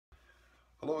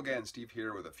Hello again, Steve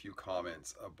here with a few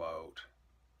comments about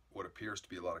what appears to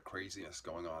be a lot of craziness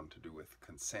going on to do with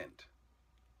consent,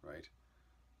 right?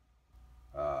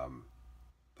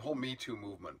 The whole Me Too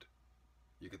movement,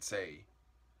 you could say,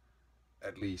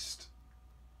 at least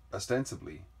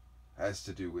ostensibly, has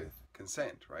to do with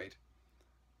consent, right?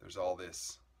 There's all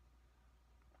this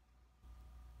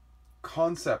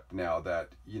concept now that,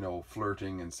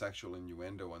 flirting and sexual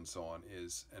innuendo and so on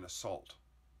is an assault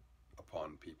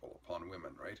upon people, upon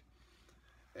women, right?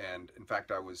 And in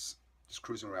fact, I was just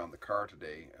cruising around the car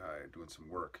today, doing some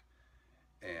work,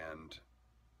 and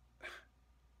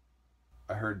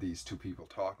I heard these two people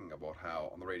talking about how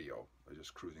on the radio. I was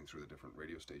just cruising through the different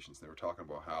radio stations. And they were talking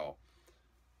about how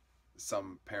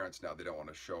some parents now they don't want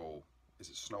to show. Is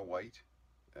it Snow White,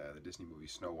 the Disney movie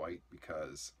Snow White,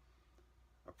 because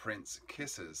a prince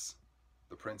kisses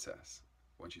the princess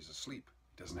when she's asleep.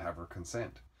 He doesn't have her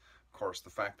consent. Of course, the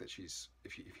fact that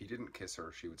if he didn't kiss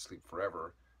her, she would sleep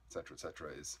forever, etc.,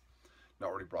 etc., is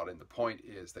not really brought in. The point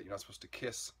is that you're not supposed to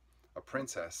kiss a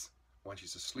princess when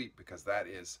she's asleep because that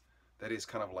is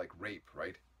kind of like rape,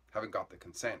 right? Haven't got the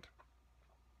consent.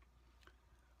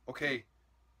 Okay,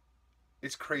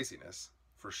 it's craziness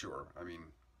for sure. I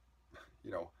mean,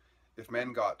 if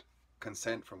men got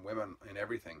consent from women in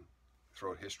everything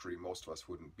throughout history, most of us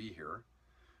wouldn't be here,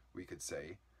 we could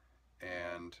say.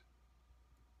 And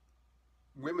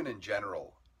women in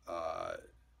general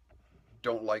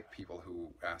don't like people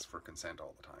who ask for consent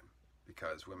all the time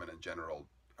because women in general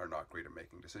are not great at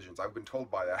making decisions. I've been told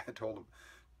by that,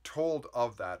 told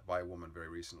of that by a woman very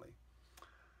recently.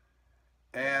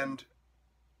 But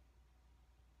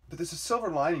there's a silver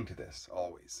lining to this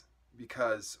always,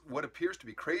 because what appears to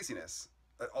be craziness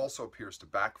also appears to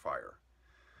backfire.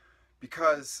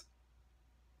 Because,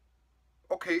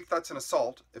 okay, if that's an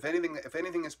assault, if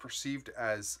anything is perceived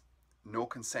as no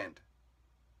consent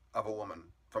of a woman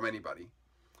from anybody,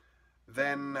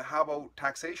 then how about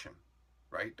taxation?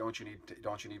 Right? Don't you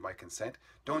need my consent?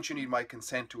 Don't you need my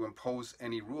consent to impose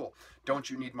any rule? Don't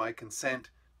you need my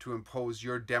consent to impose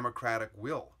your democratic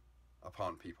will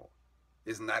upon people?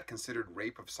 Isn't that considered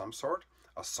rape of some sort?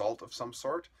 Assault of some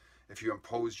sort? If you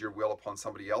impose your will upon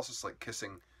somebody else, it's like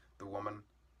kissing the woman,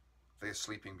 the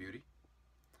sleeping beauty,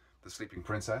 the sleeping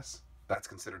princess. That's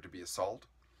considered to be assault.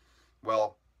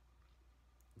 Well,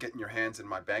 getting your hands in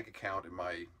my bank account, in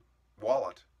my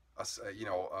wallet,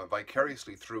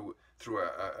 vicariously through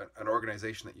an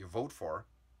organization that you vote for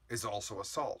is also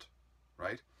assault,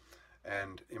 right?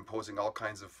 And imposing all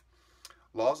kinds of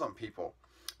laws on people,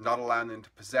 not allowing them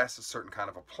to possess a certain kind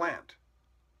of a plant.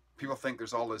 People think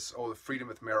there's all this, the freedom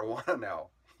with marijuana now.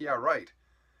 Yeah, right.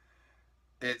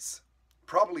 It's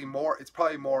probably more,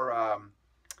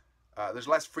 there's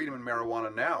less freedom in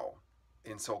marijuana now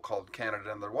in so-called Canada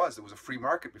than there was. It was a free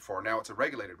market before. Now it's a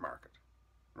regulated market,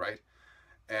 right?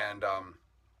 And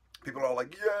people are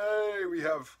like, yay, we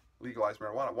have legalized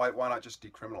marijuana. Why not just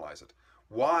decriminalize it?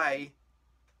 Why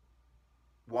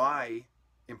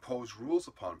impose rules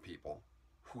upon people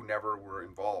who never were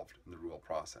involved in the rule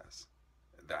process?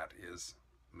 That is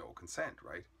no consent,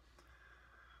 right?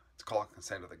 It's called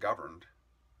consent of the governed,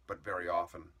 but very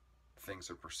often things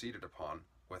are proceeded upon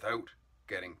without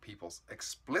getting people's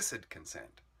explicit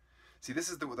consent. See, this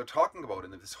is what they're talking about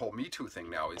in this whole Me Too thing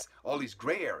now, is all these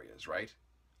gray areas, right?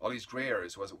 All these gray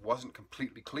areas wasn't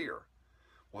completely clear.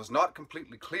 Was not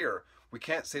completely clear. We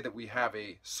can't say that we have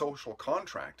a social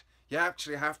contract. You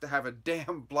actually have to have a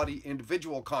damn bloody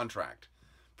individual contract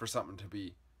for something to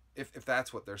be, if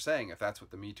that's what they're saying, if that's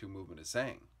what the Me Too movement is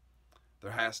saying.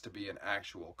 There has to be an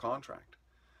actual contract.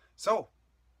 So,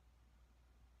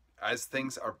 as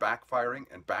things are backfiring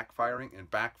and backfiring and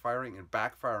backfiring and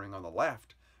backfiring on the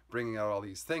left, bringing out all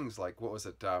these things like, what was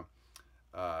it,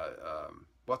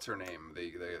 what's her name,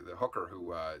 the hooker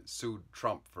who sued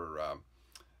Trump for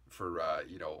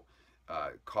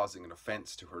causing an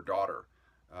offense to her daughter,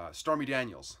 Stormy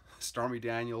Daniels. Stormy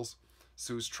Daniels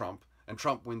sues Trump, and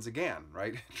Trump wins again,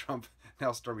 right?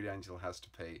 Now Stormy Daniels has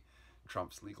to pay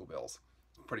Trump's legal bills.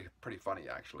 Pretty funny,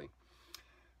 actually.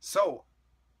 So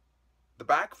the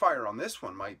backfire on this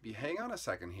one might be, hang on a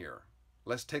second here.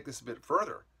 Let's take this a bit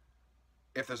further.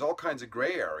 If there's all kinds of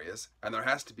gray areas, and there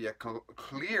has to be a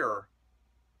clear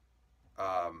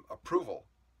approval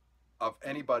of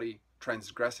anybody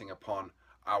transgressing upon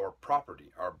our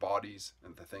property, our bodies,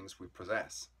 and the things we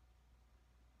possess.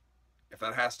 If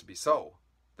that has to be so,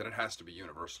 then it has to be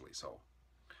universally so.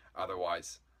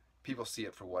 Otherwise, people see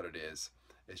it for what it is.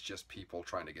 It's just people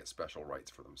trying to get special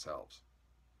rights for themselves.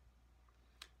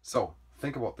 So,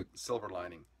 think about the silver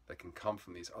lining that can come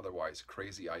from these otherwise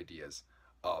crazy ideas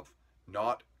of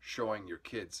not showing your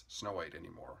kids Snow White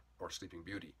anymore or Sleeping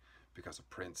Beauty because a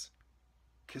prince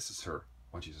kisses her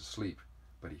when she's asleep,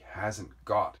 but he hasn't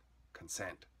got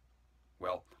consent.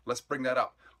 Well, let's bring that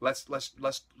up. Let's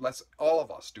all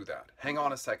of us do that. Hang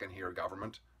on a second here,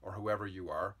 government, or whoever you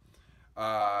are.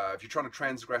 If you're trying to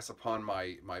transgress upon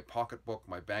my pocketbook,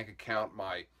 my bank account,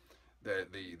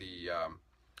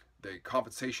 the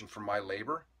compensation for my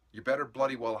labor, you better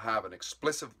bloody well have an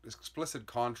explicit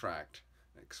contract,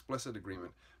 an explicit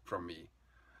agreement from me.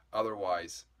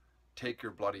 Otherwise, take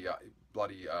your bloody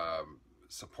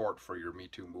support for your Me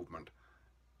Too movement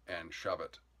and shove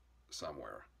it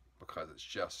somewhere, because it's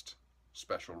just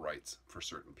special rights for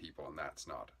certain people, and that's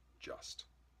not just.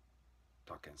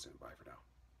 Talk again soon. Bye for now.